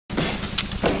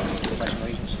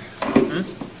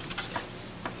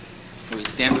we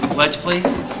stand for the pledge, please? I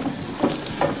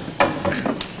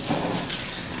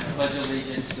pledge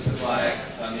allegiance to the flag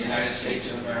of the United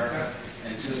States of America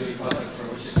and to the republic for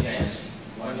which it stands,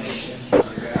 one nation,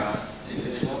 under God,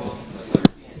 indivisible, with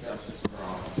liberty and justice for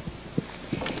all.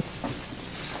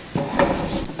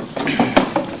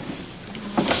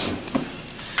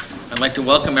 I'd like to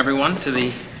welcome everyone to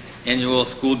the annual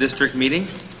school district meeting.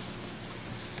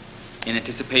 In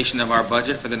anticipation of our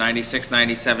budget for the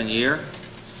 96-97 year,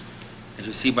 as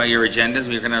you see by your agendas,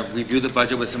 we're going to review the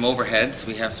budget with some overheads.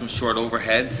 We have some short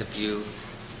overheads. If you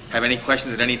have any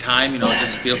questions at any time,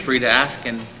 just feel free to ask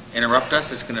and interrupt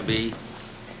us. It's going to be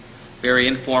very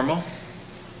informal.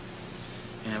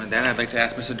 And with that, I'd like to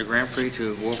ask Mr. DeGrandpré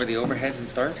to go over the overheads and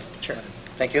start. Sure.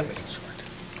 Thank you.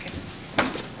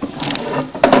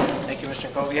 Thank you, Mr.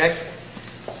 Koviak.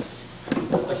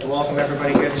 I'd like to welcome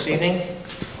everybody here this evening.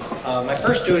 My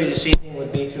first duty this evening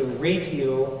would be to read to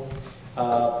you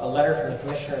a letter from the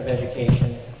Commissioner of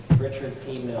Education, Richard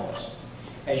P. Mills.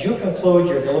 As you conclude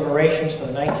your deliberations for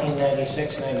the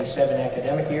 1996-97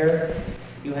 academic year,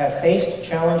 you have faced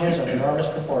challenges of enormous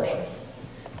proportion.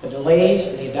 The delays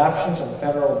in the adoptions of the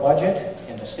federal budget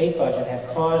and the state budget have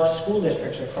caused school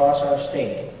districts across our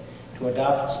state to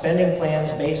adopt spending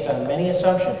plans based on many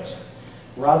assumptions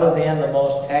rather than the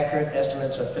most accurate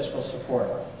estimates of fiscal support.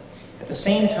 At the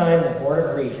same time, the Board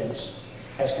of Regents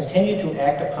has continued to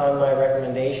act upon my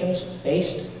recommendations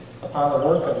based upon the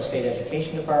work of the State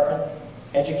Education Department,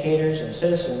 educators, and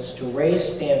citizens to raise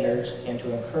standards and to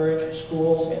encourage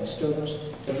schools and students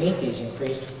to meet these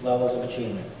increased levels of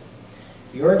achievement.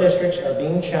 Your districts are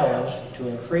being challenged to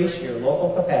increase your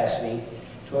local capacity,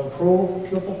 to improve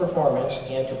pupil performance,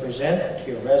 and to present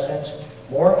to your residents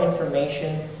more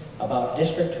information about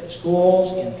district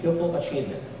schools and pupil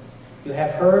achievement. You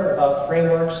have heard about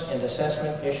frameworks and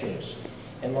assessment issues,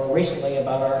 and more recently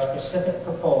about our specific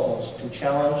proposals to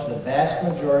challenge the vast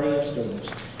majority of students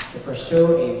to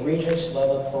pursue a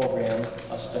Regents-level program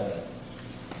of study.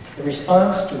 The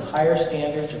response to higher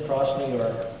standards across New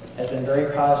York has been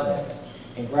very positive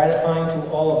and gratifying to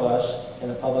all of us in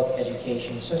the public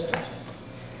education system.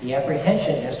 The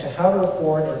apprehension as to how to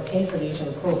afford and pay for these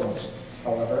improvements,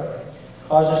 however,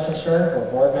 causes concern for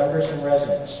board members and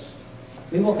residents.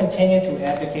 We will continue to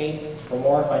advocate for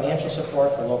more financial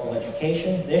support for local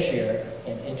education this year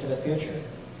and into the future.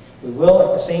 We will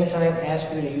at the same time ask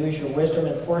you to use your wisdom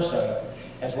and foresight,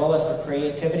 as well as the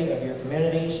creativity of your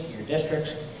communities, your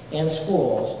districts, and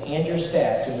schools, and your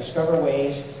staff to discover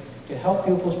ways to help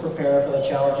pupils prepare for the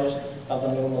challenges of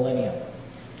the new millennium.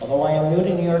 Although I am new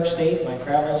to New York State, my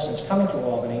travels since coming to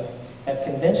Albany have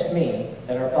convinced me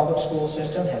that our public school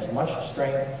system has much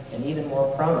strength and even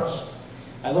more promise.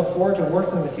 I look forward to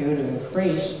working with you to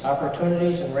increase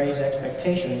opportunities and raise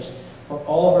expectations for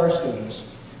all of our students.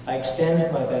 I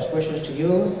extend my best wishes to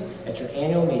you at your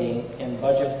annual meeting and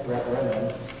budget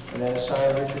referendum, and that is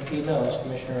signed Richard P. Mills,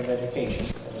 Commissioner of Education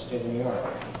of the State of New York.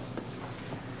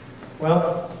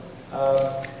 Well,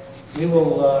 we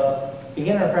will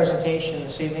begin our presentation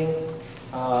this evening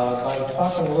by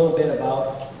talking a little bit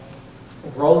about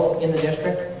growth in the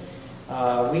district.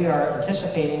 We are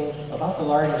anticipating about the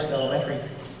largest elementary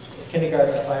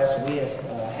kindergarten class we have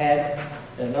had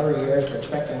in a number of years. We're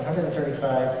expecting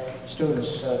 135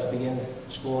 students to begin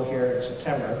school here in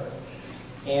September.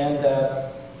 And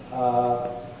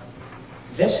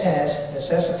this has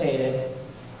necessitated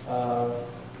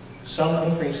some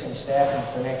increase in staffing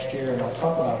for next year, and I'll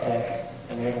talk about that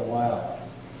in a little while.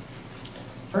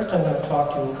 First, I'm going to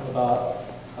talk to you about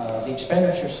the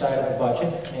expenditure side of the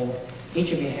budget, and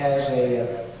each of you has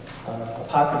a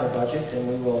popular budget, and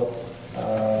we will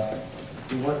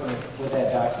be working with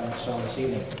that document some this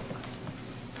evening.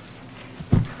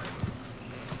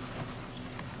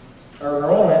 Our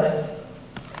enrollment,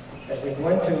 as we go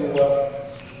into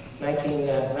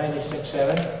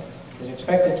 1996-7, is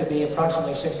expected to be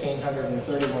approximately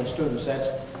 1,631 students. That's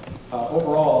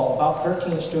overall about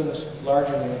 13 students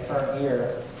larger than the current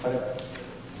year, but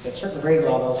at certain grade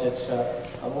levels, it's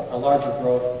a larger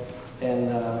growth than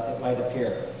it might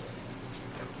appear.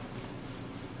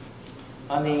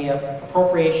 On the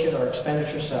appropriation or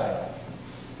expenditure side,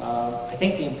 I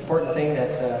think the important thing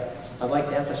that I'd like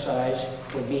to emphasize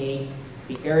would be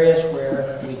the areas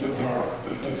where we do have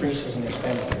increases in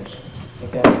expenditures. I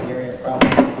think that's the area of problem.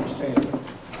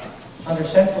 Under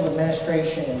central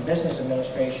administration and business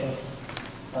administration,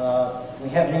 we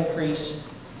have an increase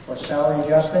for salary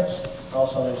adjustments.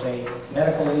 Also, there's a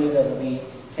medical leave that will be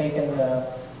taken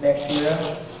next year,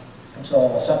 and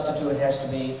so a substitute has to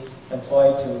be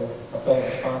employed to fulfill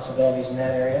responsibilities in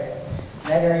that area.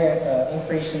 That area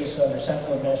increases under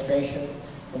central administration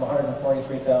from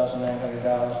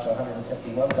 $143,900 to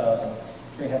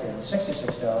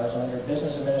 $151,366. And under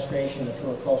business administration, the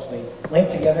two are closely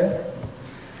linked together,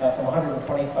 from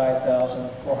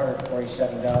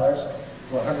 $125,447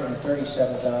 to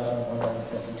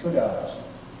 $137,152.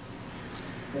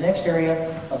 The next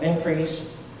area of increase,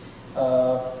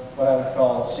 what I would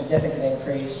call significant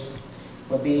increase,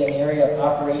 would be in the area of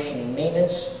operation and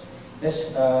maintenance. This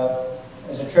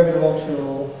is attributable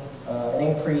to an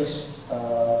increase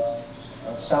of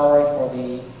salary for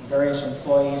the various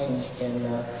employees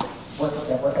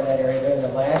that work in that area during the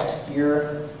last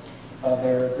year of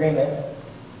their agreement,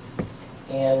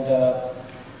 and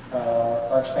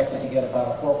are expected to get about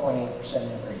a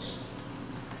 4.8% increase.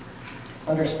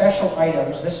 Under special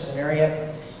items, this is an area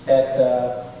that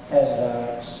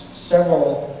has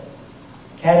several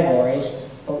categories,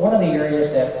 but one of the areas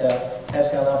that has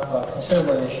gone up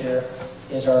considerably this year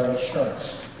is our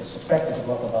insurance. It's expected to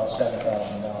go up about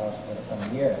 $7,000 for the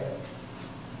coming year.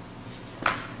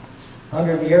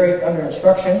 Under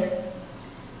instruction,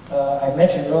 I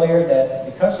mentioned earlier that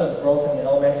because of growth in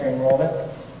elementary enrollment,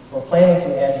 we're planning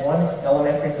to add one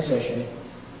elementary position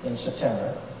in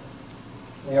September.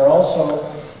 We are also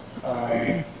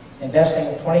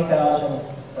investing $20,000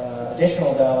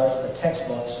 additional dollars for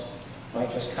textbooks. I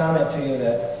might just comment to you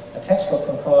that a textbook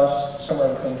can cost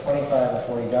somewhere between $25 and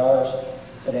 $40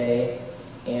 today,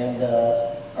 and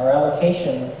our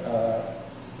allocation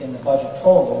in the budget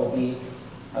total would be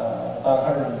about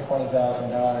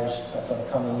 $120,000 for the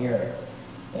coming year.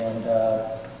 And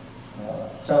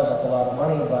sounds like a lot of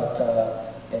money, but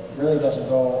it really doesn't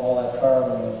go all that far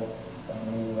when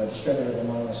you distribute it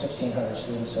among the 1,600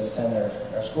 students that attend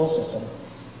our school system.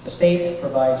 The state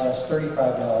provides us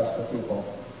 $35 per pupil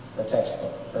for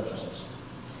textbook purchases.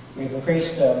 We've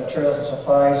increased materials and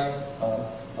supplies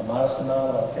a modest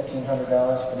amount, about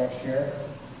 $1,500 for next year.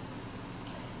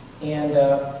 And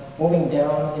moving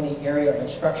down in the area of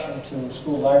instruction to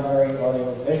school library, audio,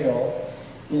 and visual,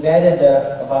 we've added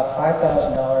about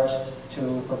 $5,000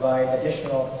 to provide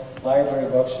additional library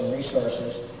books and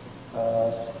resources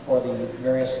for the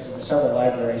several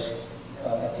libraries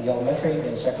at the elementary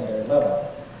and secondary level.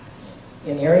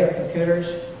 In the area of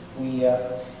computers, we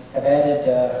have added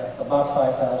about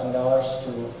 $5,000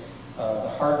 to the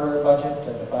hardware budget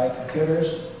to buy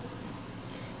computers,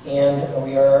 and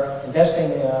we are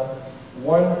investing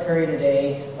one period a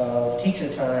day of teacher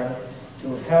time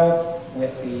to help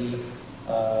with the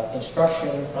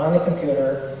instruction on the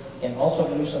computer and also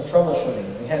to do some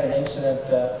troubleshooting. We had an incident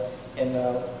in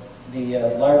the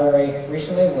library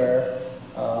recently where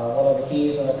one of the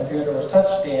keys on the computer was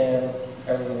touched and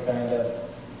everything kind of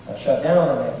shut down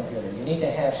on that computer. You need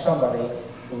to have somebody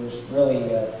who's really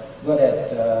good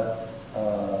at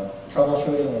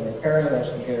troubleshooting and repairing those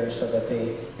computers so that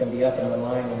they can be up and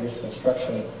online and used for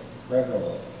instruction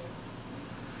regularly.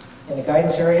 In the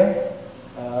guidance area,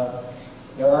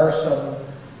 there are some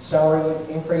salary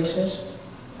increases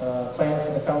planned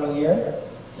for the coming year.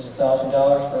 There's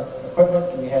 $1,000 for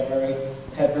equipment. We had very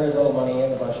little money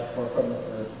in the budget for equipment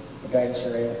for the guidance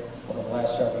area over the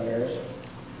last several years.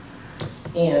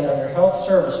 And under health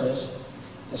services,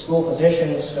 the school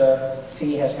physician's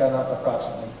fee has gone up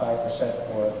approximately 5%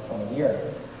 for the coming year.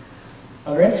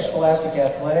 Under interscholastic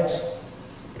athletics,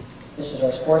 this is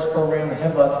our sports program. We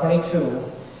have about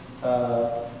 22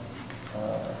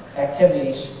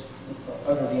 activities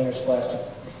under the interscholastic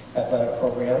athletic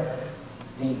program.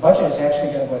 The budget is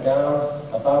actually going to go down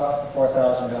about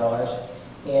 $4,000,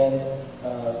 and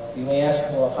you may ask,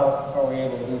 well, how are we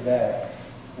able to do that?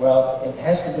 Well, it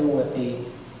has to do with the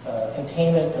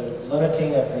containment, the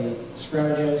limiting of the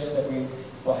scrimmages that we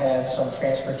will have, some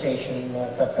transportation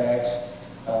cutbacks.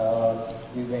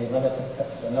 We may limit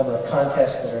the number of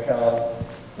contests that are held,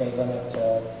 may limit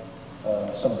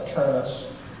some of the tournaments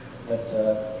that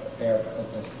the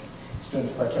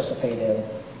students participate in.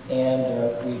 And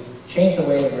we've changed the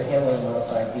way that we're handling the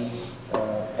Modified B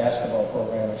basketball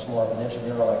program. It's more of an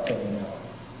intramural activity now.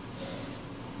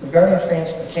 Regarding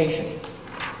transportation,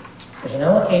 there's an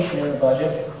allocation in the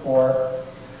budget for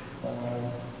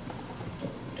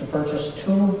to purchase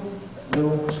 2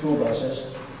 new school buses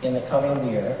in the coming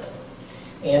year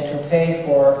and to pay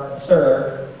for a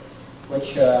third,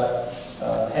 which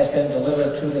has been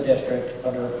delivered to the district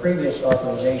under a previous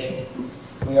authorization.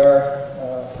 We are,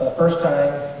 for the first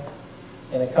time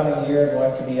in the coming year,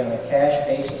 going to be on a cash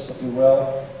basis, if you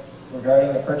will,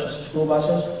 regarding the purchase of school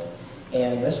buses,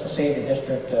 and this will save the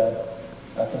district a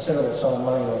considerable sum of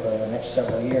money over the next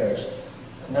several years,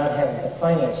 not having to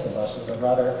finance the buses, but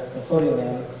rather including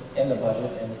them in the budget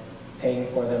and paying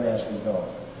for them as we go.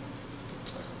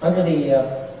 Under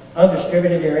the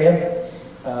undistributed area,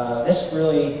 This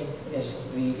really is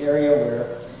the area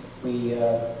where we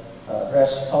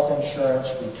address health insurance,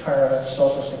 retirement,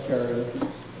 Social Security,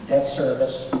 debt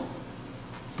service.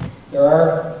 There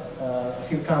are a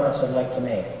few comments I'd like to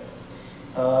make.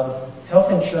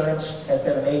 Health insurance has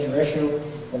been a major issue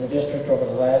in the district over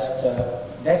the last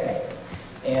decade.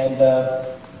 And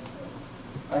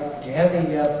do you have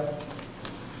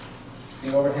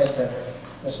the overhead,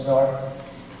 Mrs. Miller?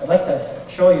 I'd like to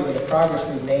show you the progress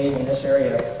we've made in this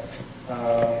area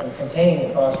in containing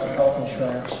the cost of health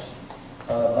insurance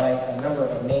by a number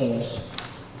of means.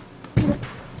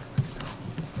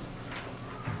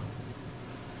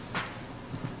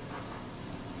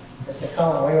 It's the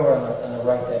column way over on the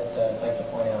right that I'd like to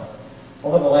point out.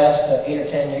 Over the last 8 or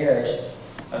 10 years,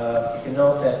 you can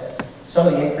note that some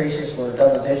of the increases were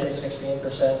double digits, 16%,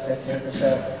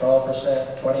 15%,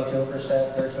 12%,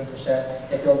 22%,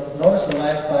 13%. If you'll notice the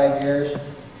last 5 years,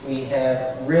 we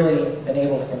have really been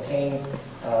able to contain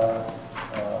the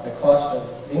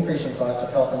increasing cost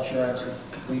of health insurance.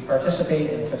 We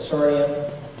participate in a consortium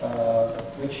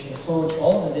which includes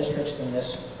all of the districts in the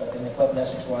Clinton,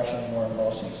 Essex, Washington, Warren,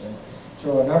 BOCES. And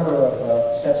through a number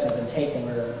of steps that have been taken,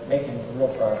 we're making real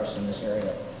progress in this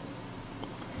area.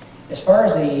 As far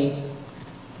as the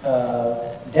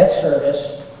debt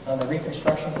service on the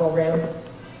reconstruction program,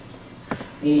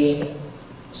 the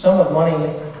sum of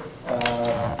money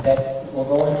that will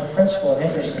go into principal and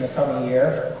interest in the coming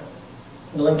year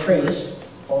will increase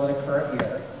over the current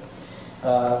year.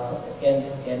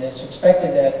 And it's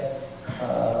expected that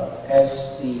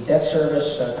as the debt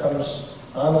service comes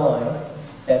online,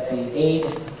 that the aid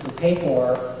to pay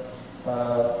for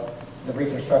the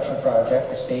reconstruction project,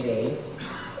 the state aid,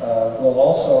 will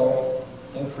also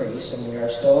increase, and we are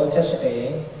still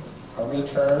anticipating a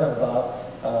return of about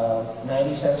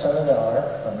 90 cents on the dollar,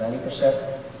 or 90%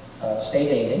 state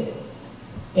aiding.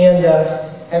 And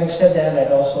having said that,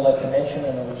 I'd also like to mention,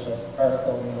 and there was an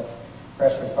article in the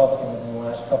Press Republican in the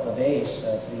last couple of days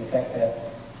to the effect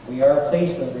that we are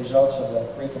pleased with the results of the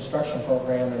reconstruction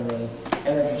program and the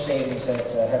energy savings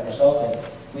that have resulted.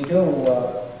 We do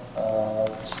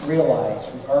we are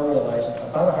realizing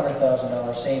about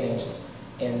 $100,000 savings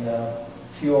in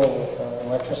fuel and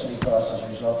electricity costs as a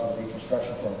result of the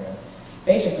reconstruction program.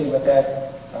 Basically what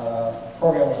that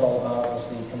program was all about was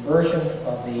the conversion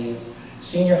of the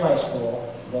senior high school,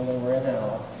 the building we're in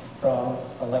now, from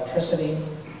electricity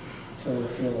to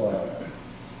fuel oil.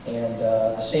 And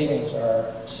the savings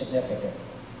are significant.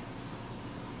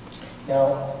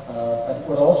 Now, I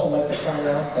would also like to point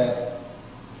out that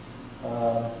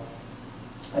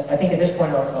I think at this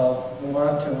point I'll move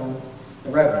on to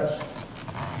the revenues.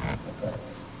 Okay.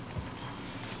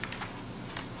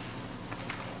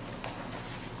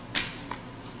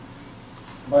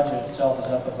 The budget itself is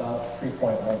up about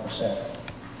 3.1%.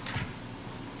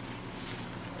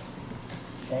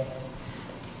 Okay.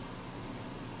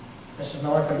 Mrs.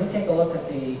 Miller, could we take a look at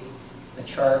the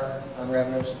chart on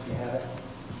revenues if you have it?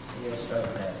 You get start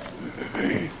with that.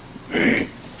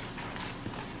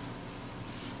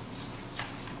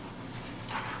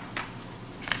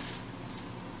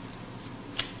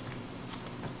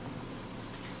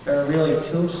 There are really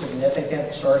two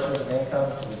significant sources of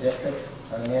income to the district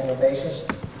on an annual basis: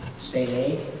 state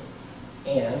aid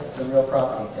and the real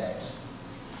property tax.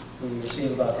 We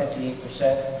receive about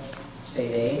 58%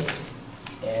 state aid,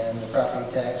 and the property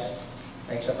tax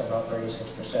makes up about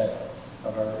 36%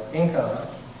 of our income.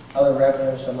 Other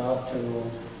revenues amount to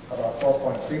about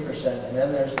 4.3%, and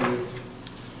then there's the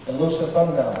elusive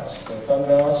fund balance. The fund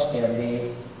balance can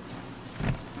be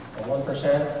 1%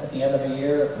 at the end of the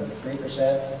year, it can be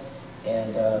 3%,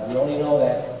 and we only know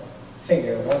that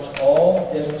figure once all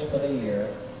business for the year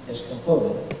is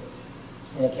concluded,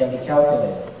 and it can be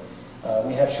calculated.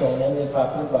 We have shown in the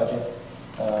popular budget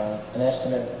an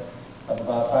estimate of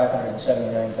about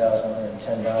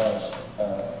 $579,110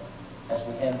 as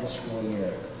we end this school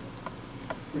year.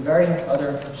 Regarding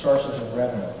other sources of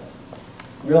revenue,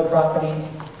 real property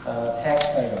tax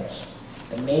items.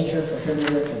 The major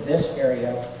contributor to this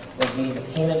area will be the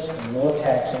payments in lieu of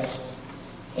taxes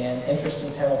and interest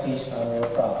and penalties on real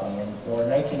property. And for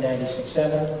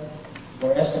 1996-7,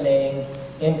 we're estimating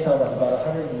income of about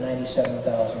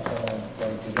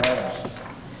 $197,442.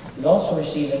 We also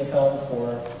receive income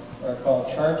for what are called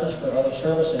charges for other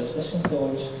services. This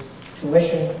includes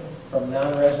tuition from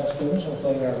non-resident students,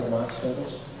 including our Vermont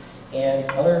students, and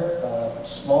other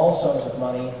small sums of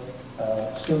money,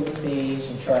 student fees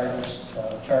and charges,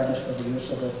 charges for the use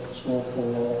of the school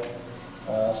pool,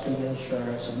 student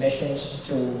insurance, admissions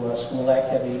to school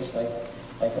activities like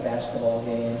a basketball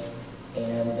game,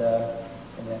 and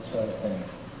that sort of thing.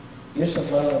 Use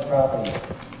of money and property.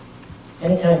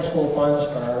 Anytime school funds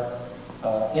are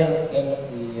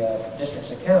in the district's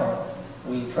account,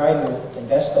 we try to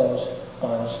invest those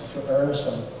funds to earn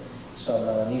some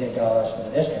needed dollars for the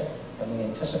district. And we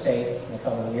anticipate in the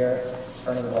coming year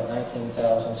earning about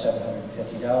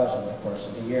 $19,750 over the course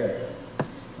of the year.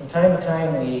 From time to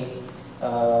time, we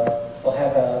will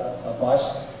have a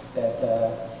bus that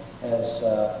has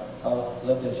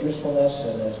outlived its usefulness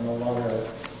and is no longer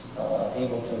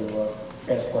able to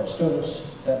transport students.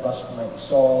 That bus might be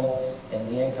sold, and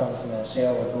the income from that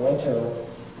sale would go into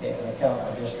an account in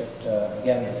the district,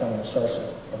 again, becoming a source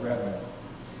of revenue.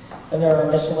 Then there are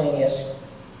miscellaneous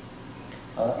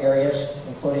areas,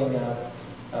 including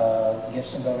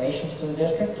gifts and donations to the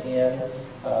district, and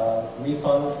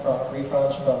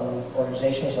refunds from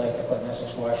organizations like the Clinton,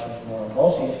 Essex, Washington, Moore, and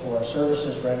BOCES for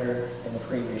services rendered in the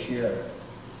previous year.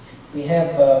 We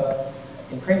have,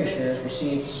 in previous years,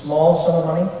 received a small sum of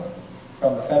money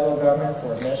from the federal government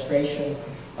for administration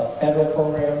of federal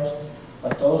programs,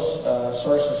 but those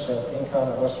sources of income,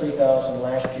 it was $3,000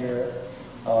 last year.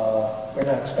 We're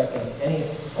not expecting any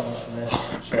funds from that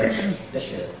source this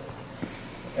year.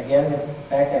 Again,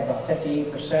 back at about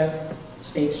 58%,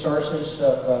 state sources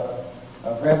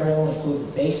of revenue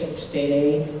include basic state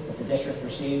aid that the district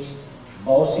receives,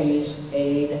 BOCES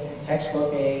aid,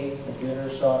 textbook aid,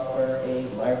 computer software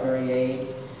aid, library aid,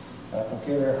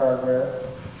 computer hardware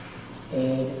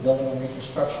aid, building and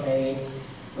reconstruction aid.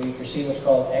 We receive what's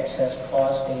called excess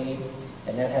cost aid,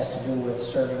 and that has to do with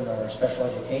serving our special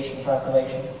education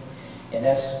population. And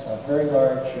that's a very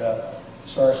large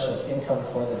source of income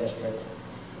for the district.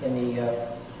 In the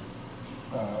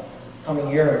coming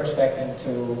year, we're expecting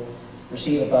to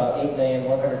receive about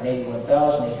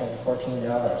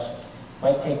 $8,181,814.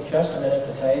 Might take just a minute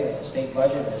to tell you that the state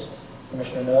budget, as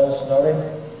Commissioner Mills noted,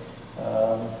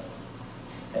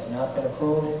 has not been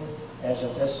approved as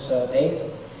of this date,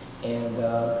 and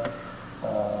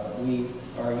we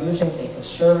are using a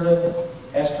conservative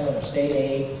estimate of state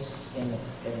aid in the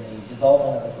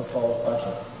development of the proposed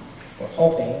budget. We're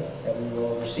hoping that we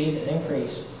will receive an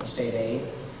increase in state aid,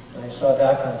 and I saw a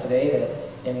document today that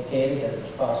indicated that it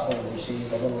was possible to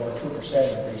receive a little over 2%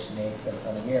 increase in aid for the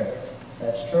coming year. If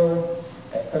that's true,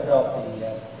 that could help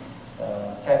the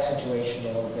tax situation a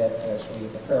little bit as we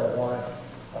prepare a warrant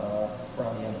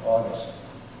around the end of August.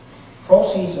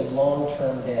 Proceeds of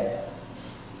long-term debt.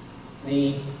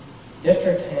 The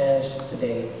district has to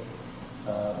date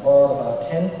borrowed about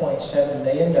 $10.7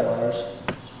 million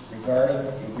regarding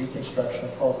the reconstruction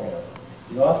program.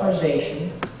 The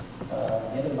authorization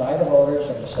given by the voters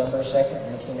on December 2nd,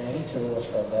 1992 was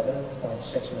for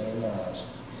 $11.6 million.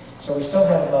 So we still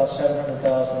have about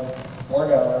 $700,000 more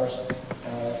dollars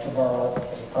to borrow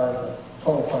as a part of the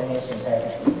total financing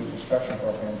package for the reconstruction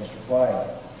program district-wide.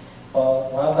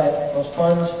 While those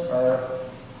funds are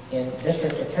in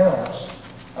district accounts,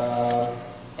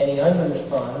 any unused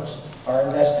funds are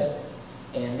invested.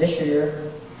 And this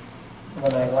year,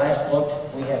 when I last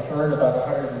looked, we had earned about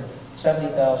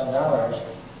 $170,000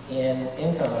 in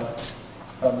income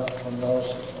from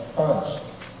those funds.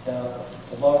 Now,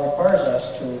 the law requires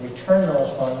us to return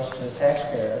those funds to the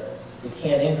taxpayer. We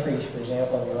can't increase, for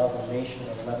example, the authorization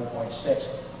of 11.6,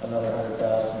 another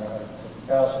 $100,000 or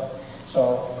 $150,000.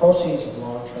 So proceeds of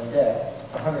long-term debt,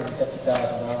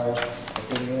 $150,000 is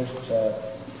being used to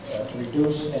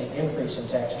reduce any increase in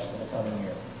taxes for the coming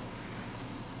year.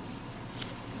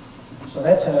 So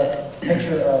that's a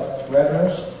picture of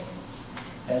revenues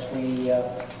as we are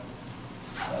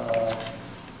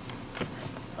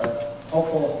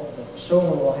hopeful that soon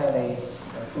we will have an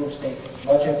approved state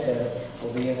budget and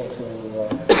we'll be able to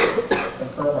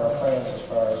confirm our plans as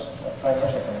far as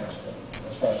financial plans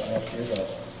as far as next year goes.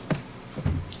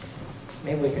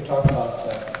 Maybe we could talk about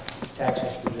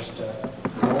taxes for just a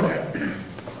moment.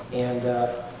 And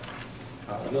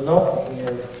you'll note in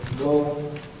your blue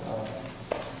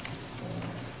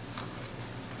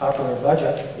popular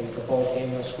budget, the proposed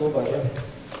annual school budget,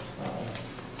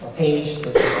 a page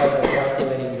that talks about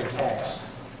calculating your tax.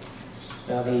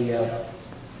 Now the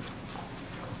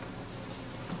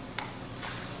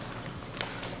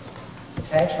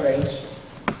tax rates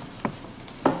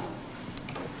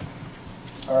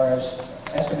are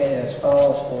estimated as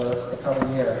follows for the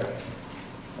coming year.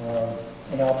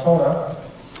 In Altona,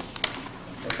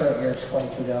 the current year is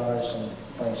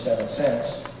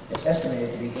 $22.27. It's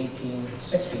estimated to be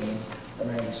 $18.16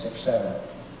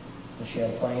 In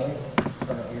Champlain,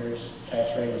 current year's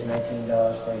tax rate is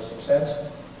 $19.26.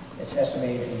 It's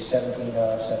estimated to be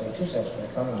 $17.72 for the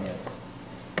coming year.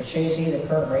 In Chazy, the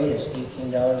current rate is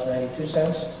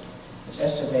 $18.92. It's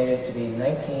estimated to be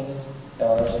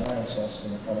 $19.09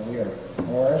 in the coming year.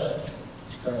 Morris,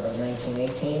 it's currently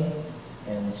 $19.18.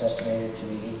 and it's estimated to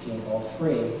be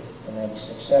 1803 to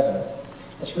 96.7.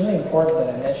 It's really important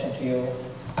that I mention to you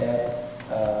that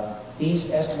these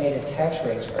estimated tax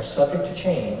rates are subject to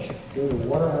change due to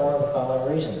one or more of the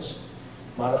following reasons: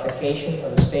 modification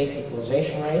of the state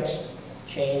equalization rates,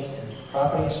 change in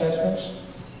property assessments,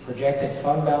 projected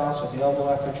fund balance available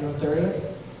after June 30th,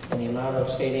 and the amount of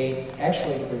state aid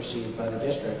actually received by the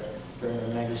district during the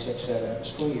 96-7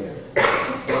 school year.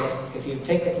 And if you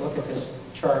take a look at this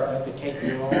chart, you could take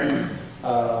your own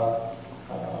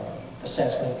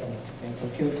assessment and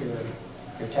compute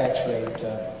your tax rate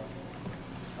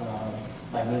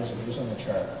by means of using the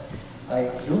chart. I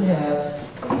do have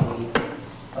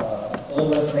a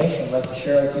little information I'd like to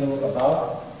share with you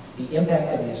about the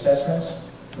impact of the assessments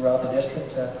throughout the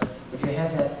district. Would you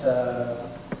have that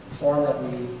form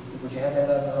would you have that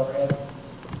on the overhead,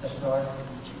 Ms. Miller?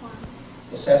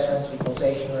 Assessments,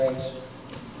 equalization rates,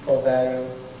 full value.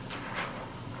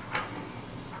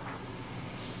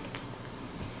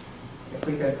 If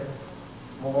we could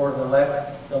move over to the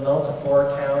left, you'll note the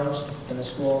 4 towns in the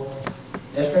school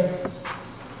district,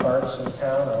 parts of the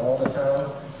town or all the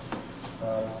town.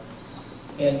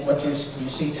 And what you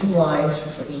see 2 lines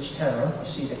for each town. You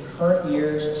see the current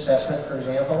year's assessment, for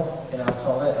example, in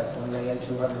Altoona at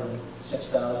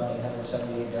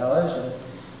 $1,206,878, and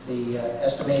the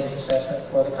estimated assessment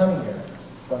for the coming year,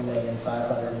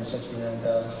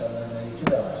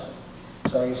 $1,569,792.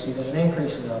 So you see there's an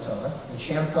increase in Altoona. In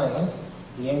Champlain,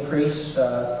 the increase,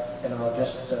 and I'll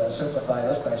just simplify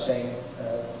this by saying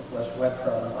went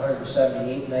from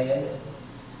 $178 million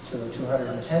to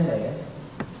 $210 million.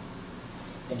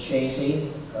 In Chazy,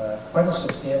 quite a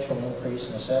substantial increase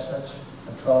in assessments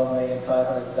from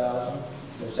 $12,500,000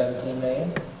 to $17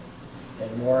 million.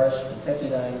 In Morris, from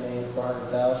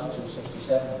 $59,400,000 to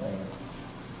 $67 million.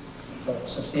 So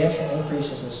substantial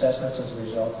increases in assessments as a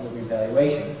result of the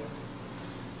revaluation.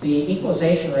 The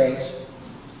equalization rates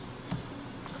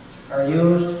are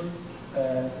used,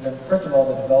 first of all,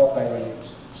 they're developed by the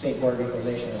State Board of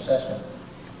Equalization and Assessment.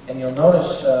 And you'll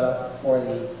notice for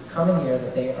the coming year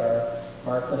that they are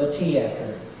marked with a T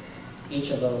after each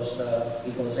of those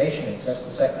equalization rates. That's the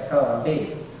second column,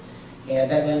 B. And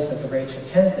that means that the rates are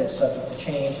tentative, subject to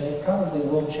change, and they probably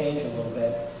will change a little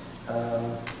bit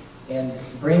and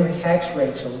bring tax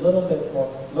rates a little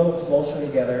closer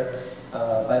together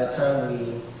by the time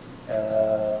we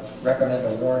recommend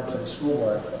a warrant to the school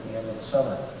board at the end of the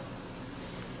summer.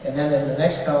 And then in the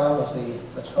next column is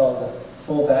what's called the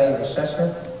full value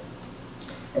assessment.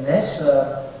 And that's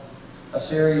a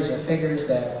series of figures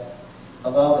that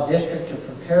allow the district to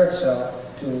compare itself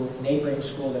to neighboring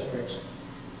school districts.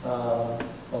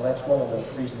 Well, that's one of the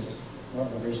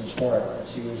reasons for it.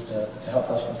 It's used to help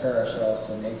us compare ourselves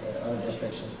to other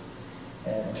districts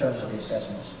in terms of the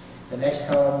assessments. The next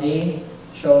column, D,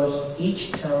 shows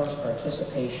each town's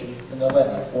participation in the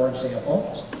levy. For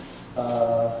example,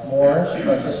 Morris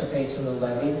participates in the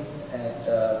levy at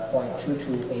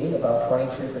 .228. About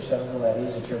 23% of the levy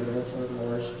is attributable to the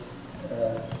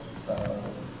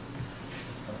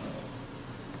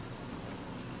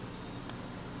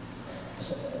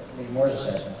Morris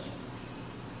assessments.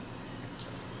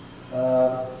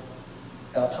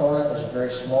 Altoona is a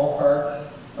very small part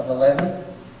of the levy.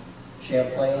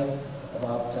 Champlain,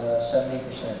 about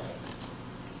 70%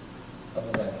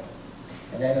 of the levy.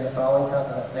 And then in the following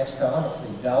next column, it's the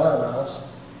dollar amounts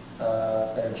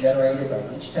that are generated by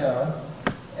each town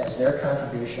as their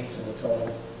contribution to the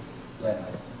total levy.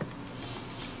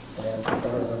 And then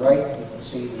over to the right, you can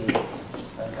see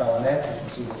on column F, you can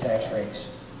see the tax rates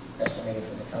estimated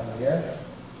for the coming year.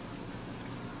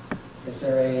 Is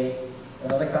there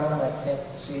another column I can't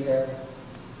see there?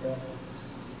 Yeah.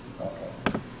 Okay.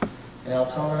 In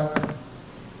Altoona,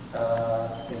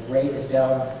 the rate is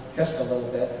down just a little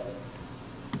bit.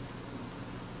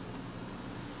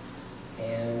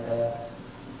 And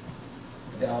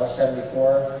 $1.74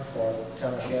 for the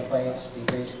town of Champlain's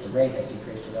decreased. The rate has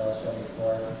decreased to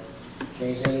 $1.74.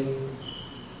 Jay-Z,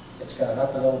 it's gone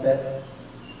up a little bit.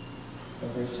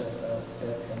 Increased a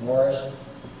bit. In Morris,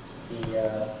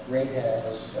 the rate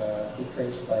has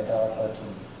decreased by $1.14.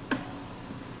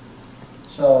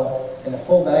 So, and the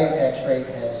full value tax rate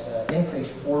has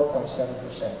increased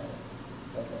 4.7%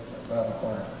 around the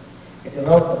corner. If you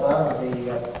look at the bottom of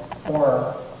the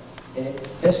form,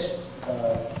 this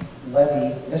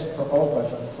levy, this proposed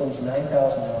budget includes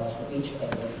 $9,000 for each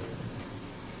of the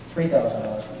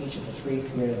 $3,000 for each of the 3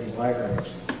 community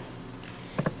libraries.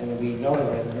 And we noted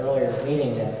in an earlier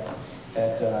meeting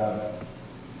that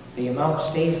the amount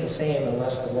stays the same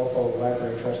unless the local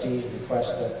library trustees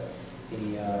request that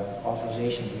the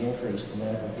authorization be increased, and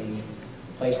then it will be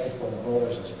placed before the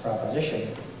voters as a proposition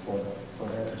for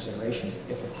their consideration.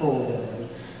 If approved, then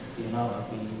the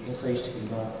amount would be increased to the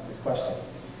amount requested.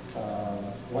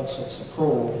 Once it's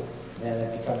approved, then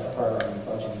it becomes a part of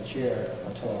the budget each year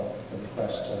until the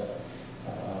request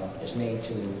is made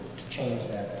to change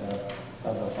that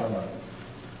level of funding.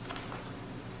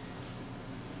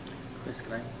 Chris,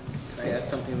 can I add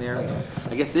something there?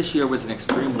 I guess this year was an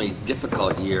extremely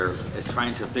difficult year as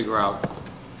trying to figure out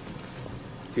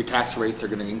if your tax rates are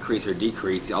going to increase or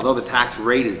decrease. Although the tax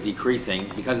rate is decreasing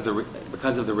because of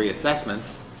the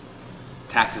reassessments,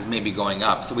 taxes may be going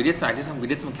up. So we did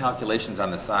some calculations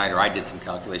on the side, or I did some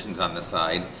calculations on the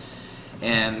side,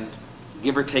 and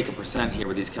give or take a percent here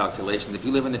with these calculations. If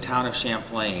you live in the town of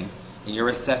Champlain and your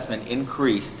assessment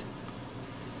increased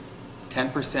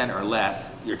 10% or less,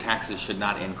 your taxes should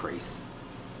not increase.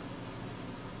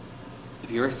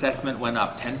 If your assessment went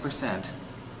up 10%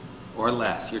 or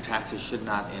less, your taxes should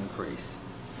not increase.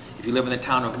 If you live in the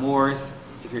town of Moores,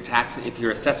 if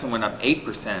your assessment went up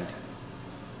 8%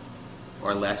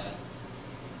 or less,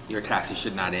 your taxes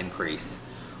should not increase.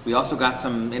 We also got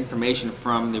some information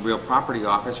from the Real Property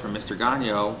Office from Mr.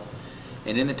 Gagnon,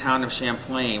 and in the town of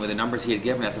Champlain, with the numbers he had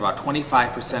given us, about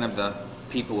 25% of the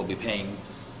people will be paying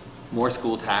more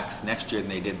school tax next year than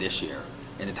they did this year.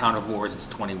 In the town of Moores, it's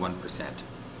 21%.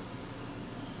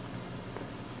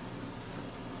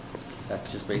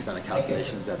 That's just based on the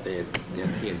calculations that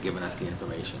he had given us the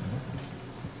information.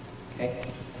 Okay.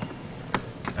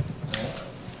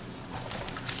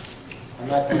 I'm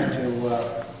not going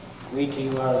to read to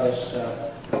you out of this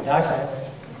document,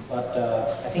 but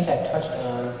I think I've touched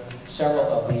on several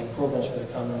of the improvements for the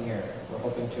coming year. We're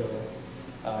hoping to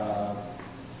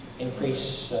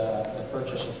increase the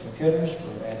purchase of computers.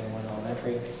 We're adding one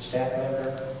elementary staff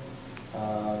member.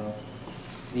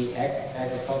 The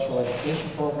agricultural education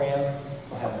program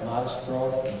will have a modest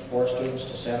growth from 4 students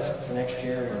to 7 for next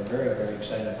year. We're very, very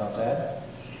excited about that.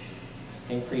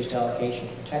 Increased allocation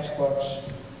for textbooks,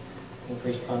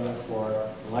 increased funding for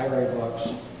library books,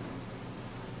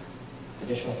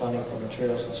 additional funding for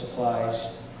materials and supplies,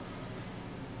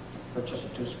 purchase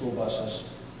of 2 school buses,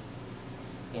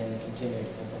 and the continued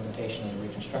implementation of the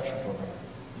reconstruction program.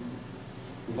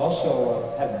 We've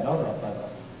also, haven't known it,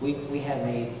 but we have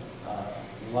made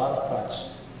a lot of cuts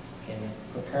in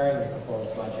preparing the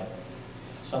proposed budget.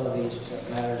 Some of these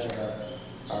matters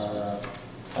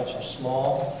cuts are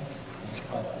small,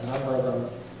 but a number of them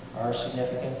are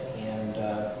significant, and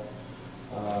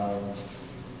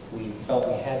we felt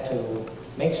we had to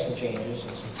make some changes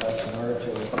and some cuts in order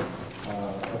to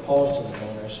propose to the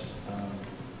voters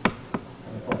an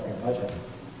appropriate budget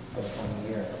for the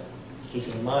coming year.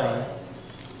 Keeping in mind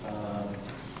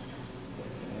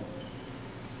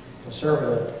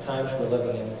conservative times we're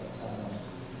living in,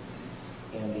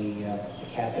 and the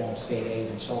capping of state aid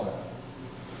and so on.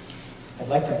 I'd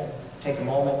like to take a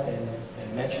moment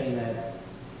and mention that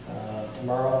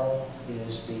tomorrow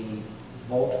is the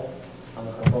vote on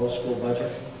the proposed school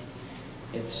budget.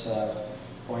 It's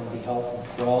going to be held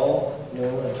from 12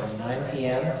 noon until 9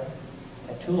 p.m.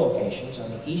 at 2 locations on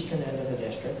the eastern end of the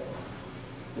district.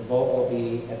 The vote will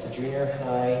be at the junior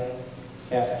high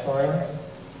cafetorium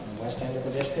on the west end of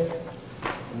the district,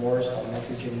 the Moores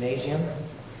Elementary Gymnasium.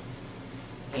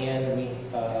 And we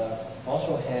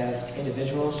also have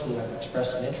individuals who have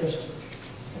expressed an interest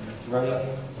in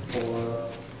running for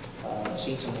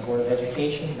seats on the Board of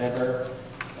Education, member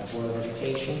of Board of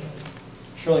Education.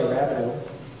 Shirley Rabideau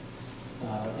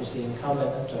is the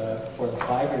incumbent for the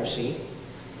 5-year seat,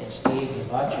 and Steve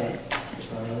Novacek is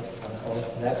running on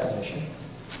for that position.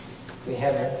 We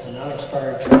have an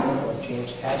unexpired term of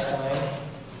James Castine,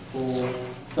 who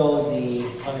filled the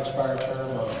unexpired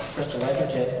term of Crystal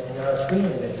Edgerton, and there are 3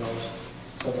 individuals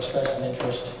who have expressed an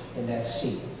interest in that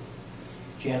seat: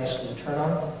 Janice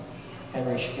Letourneau,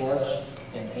 Henry Schwartz,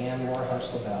 and Ann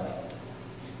Morehouse LaValle.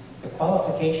 The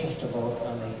qualifications to vote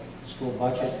on the school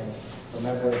budget and for a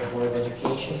member of the Board of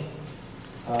Education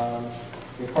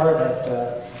require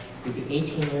that you be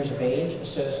 18 years of age, a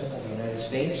citizen of the United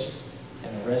States,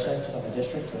 and a resident of the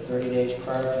district for 30 days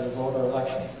prior to the vote or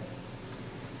election.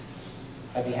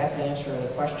 I'd be happy to answer any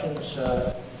questions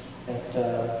that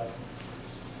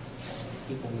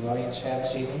people in the audience have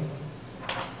this evening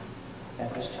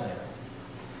at this time.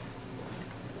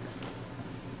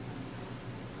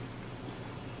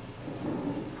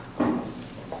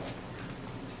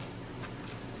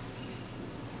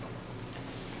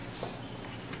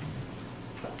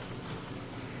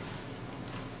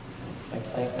 I'd like to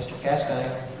thank Mr. Castine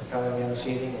for coming in this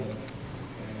evening and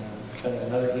spending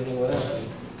another evening with us.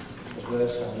 He was with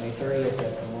us on May 30th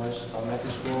at the Morris Elementary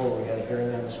School, where we had a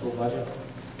hearing on the school budget.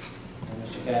 And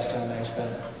Mr. Castine and I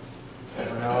spent over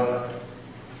an hour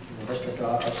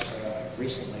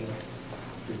recently,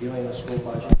 reviewing the school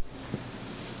budget,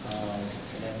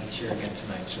 and then he's here again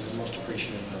tonight. So we're most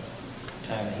appreciative of the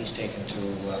time that he's taken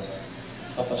to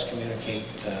help us communicate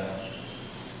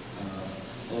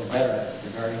a little better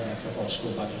regarding the proposed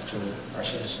school budget to our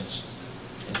citizens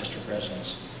and district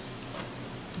residents.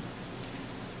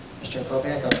 Mr.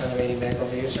 Kopiak, I'll turn the meeting back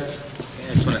over to you, sir.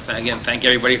 I just want to again thank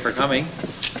everybody for coming,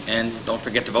 and don't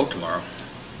forget to vote tomorrow.